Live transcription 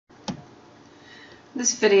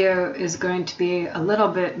This video is going to be a little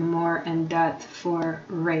bit more in depth for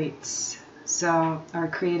rates, or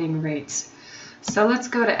creating rates. So let's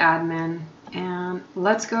go to admin and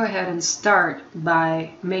let's go ahead and start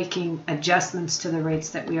by making adjustments to the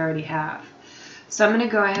rates that we already have. So I'm going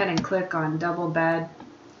to go ahead and click on double bed.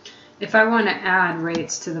 If I want to add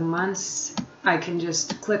rates to the months, I can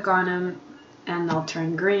just click on them and they'll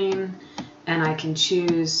turn green, and I can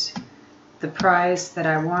choose the price that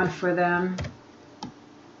I want for them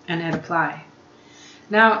and hit apply.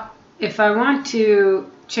 Now if I want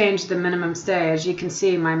to change the minimum stay, as you can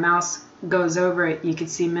see my mouse goes over it, you can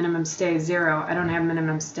see minimum stay 0. I don't have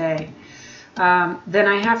minimum stay. Then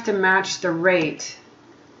I have to match the rate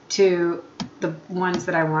to the ones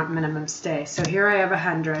that I want minimum stay. So here I have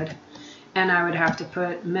 100 and I would have to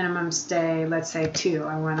put minimum stay, let's say 2.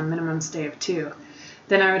 I want a minimum stay of 2.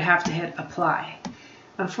 Then I would have to hit apply.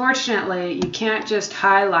 Unfortunately, you can't just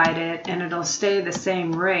highlight it and it'll stay the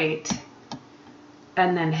same rate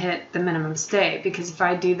and then hit the minimum stay, because if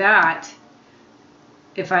I do that,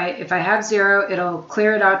 if I have 0, it'll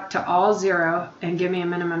clear it out to all 0 and give me a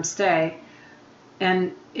minimum stay,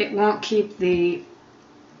 and it won't keep the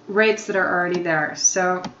rates that are already there.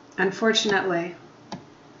 So unfortunately,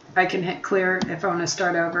 I can hit clear if I want to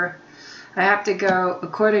start over. I have to go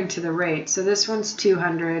according to the rate. So this one's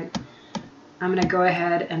 200. I'm going to go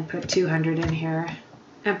ahead and put 200 in here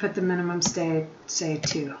and put the minimum stay, say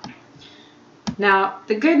 2. Now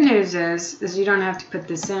the good news is you don't have to put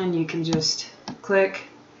this in. You can just click.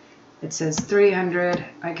 It says 300.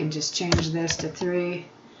 I can just change this to 3,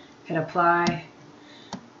 hit apply.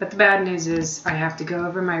 But the bad news is I have to go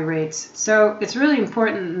over my rates. So it's really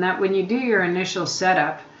important that when you do your initial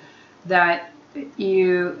setup, that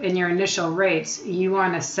you, in your initial rates, you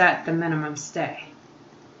want to set the minimum stay.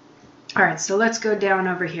 Alright, so let's go down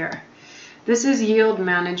over here. This is yield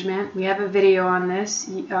management. We have a video on this.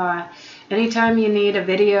 Anytime you need a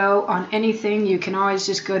video on anything, you can always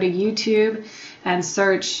just go to YouTube and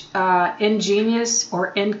search InnGenius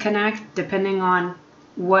or InnConnect, depending on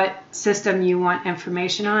what system you want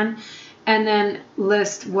information on, and then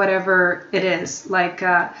list whatever it is. Like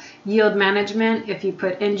yield management, if you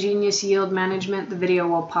put InnGenius yield management, the video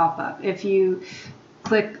will pop up. If you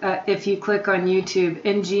click on YouTube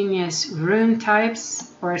InnGenius room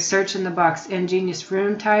types, or search in the box InnGenius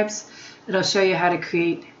room types, it'll show you how to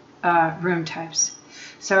create room types.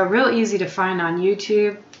 So real easy to find on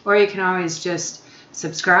YouTube, or you can always just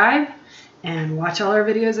subscribe and watch all our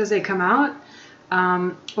videos as they come out,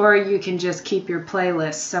 or you can just keep your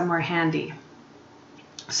playlist somewhere handy.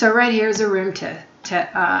 So right here is a room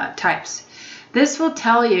types. This will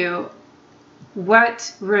tell you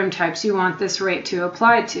what room types you want this rate to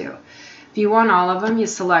apply to. If you want all of them, you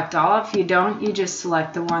select all. If you don't, you just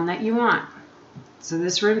select the one that you want. So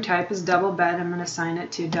this room type is double bed. I'm going to assign it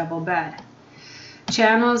to double bed.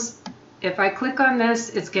 Channels, if I click on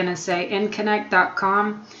this, it's going to say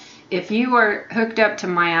InnConnect.com. If you are hooked up to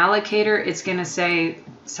My Allocator, it's going to say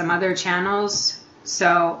some other channels.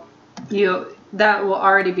 So that will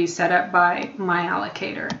already be set up by My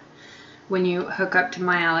Allocator when you hook up to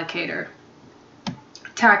My Allocator.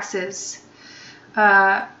 Taxes.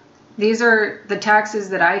 These are the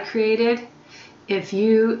taxes that I created. If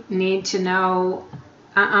you need to know,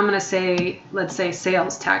 I'm going to say, let's say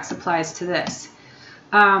sales tax applies to this.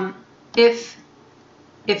 If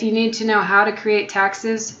you need to know how to create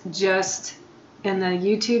taxes, just in the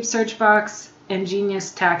YouTube search box,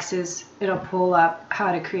 InnGenius taxes, it'll pull up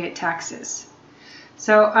how to create taxes.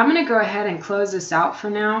 So I'm going to go ahead and close this out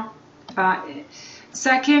for now.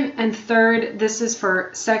 Second and third, this is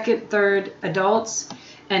for second, third adults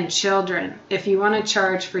and children. If you want to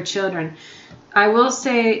charge for children, I will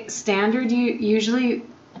say standard usually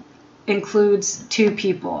includes 2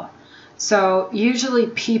 people. So usually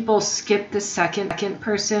people skip the second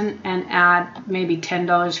person and add maybe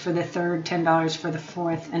 $10 for the third, $10 for the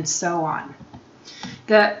fourth, and so on.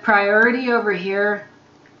 The priority over here,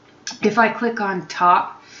 if I click on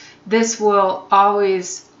top, this will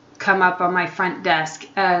always come up on my front desk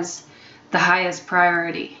as the highest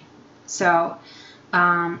priority. So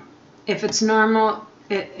if it's normal,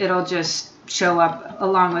 it'll just show up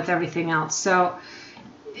along with everything else. So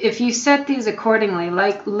if you set these accordingly,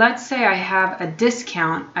 like let's say I have a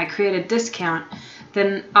discount, I create a discount,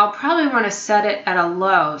 then I'll probably want to set it at a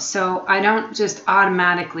low so I don't just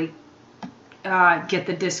automatically get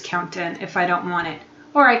the discount in if I don't want it.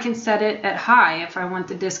 Or I can set it at high if I want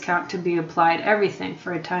the discount to be applied everything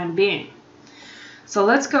for a time being. So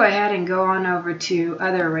let's go ahead and go on over to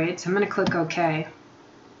other rates. I'm going to click OK.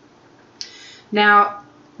 Now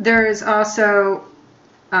there is also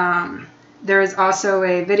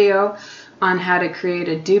a video on how to create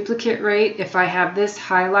a duplicate rate. If I have this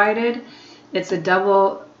highlighted, it's a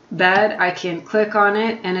double bed. I can click on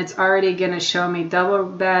it and it's already going to show me double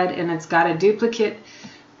bed, and it's got a duplicate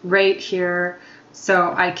rate here,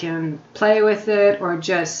 so I can play with it or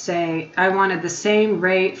just say I wanted the same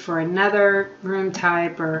rate for another room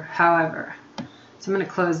type or however. So I'm going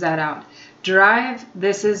to close that out. Drive,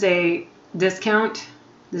 this is a discount.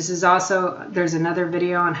 This is also, there's another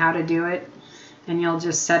video on how to do it, and you'll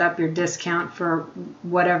just set up your discount for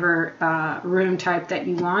whatever room type that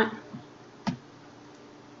you want.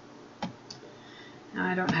 Now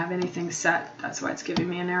I don't have anything set, that's why it's giving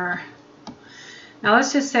me an error. Now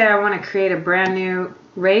let's just say I want to create a brand new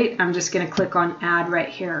rate. I'm just going to click on add right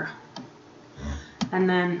here, and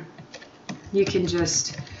then you can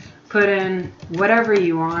just put in whatever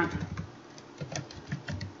you want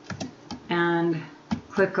and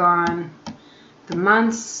click on the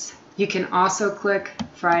months. You can also click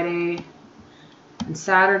Friday and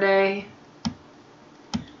Saturday.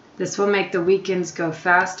 This will make the weekends go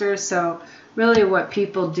faster. So really what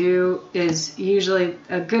people do is, usually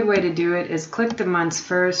a good way to do it is click the months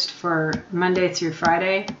first for Monday through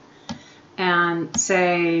Friday, and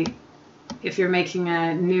say, if you're making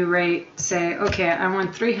a new rate, say, okay, I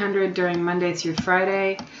want 300 during Monday through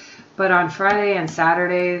Friday, but on Friday and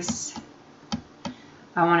Saturdays,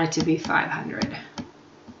 I want it to be 500.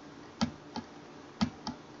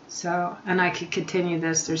 So, and I could continue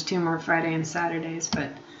this. There's 2 more Friday and Saturdays, but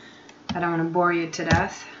I don't want to bore you to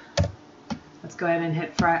death. Let's go ahead and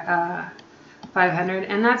hit 500,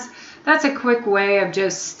 and that's a quick way of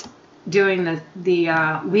just doing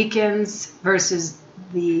the weekends versus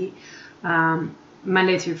the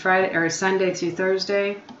Monday through Friday or Sunday through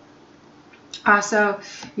Thursday. Also,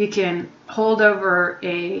 you can hold over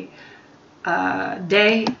a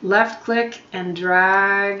day, left click and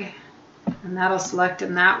drag, and that'll select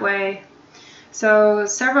them that way. So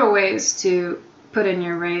several ways to put in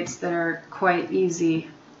your rates that are quite easy.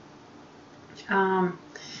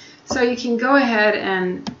 So you can go ahead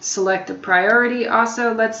and select the priority.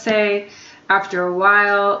 Also, let's say after a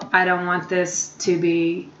while I don't want this to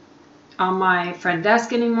be on my front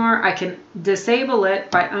desk anymore. I can disable it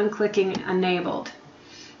by unclicking enabled,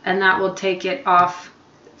 and that will take it off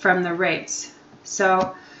from the rates.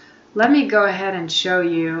 So let me go ahead and show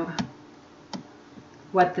you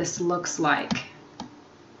what this looks like.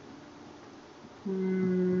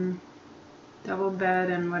 Double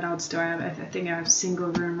bed, and what else do I have? I think I have single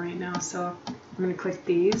room right now, so I'm going to click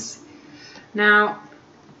these. Now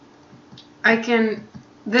I can,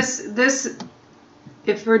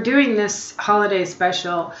 if we're doing this holiday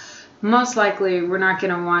special, most likely we're not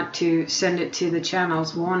going to want to send it to the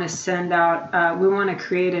channels. We want to send out, we want to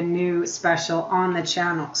create a new special on the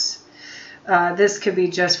channels. This could be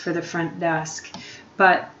just for the front desk,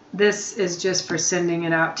 but this is just for sending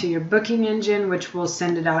it out to your booking engine, which will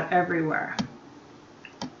send it out everywhere.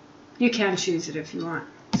 You can choose it if you want.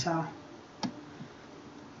 So,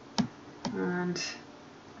 and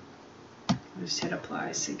I'll just hit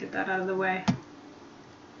apply so get that out of the way.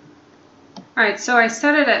 Alright, so I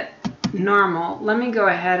set it at normal. Let me go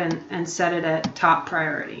ahead and set it at top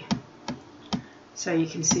priority so you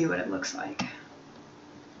can see what it looks like.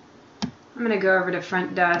 I'm going to go over to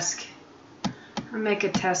front desk. I'll make a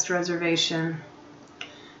test reservation.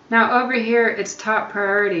 Now over here it's top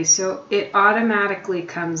priority, so it automatically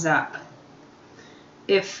comes up.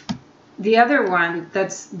 If the other one,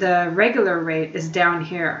 that's the regular rate, is down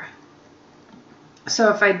here.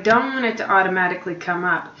 So if I don't want it to automatically come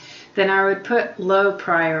up, then I would put low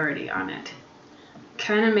priority on it.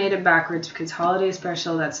 Kind of made it backwards because holiday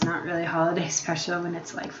special, that's not really holiday special when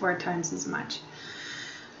it's like 4 times as much.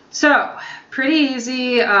 So pretty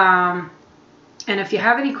easy. And if you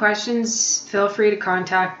have any questions, feel free to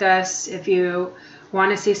contact us. If you want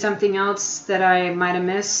to see something else that I might have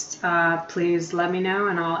missed, please let me know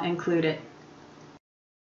and I'll include it.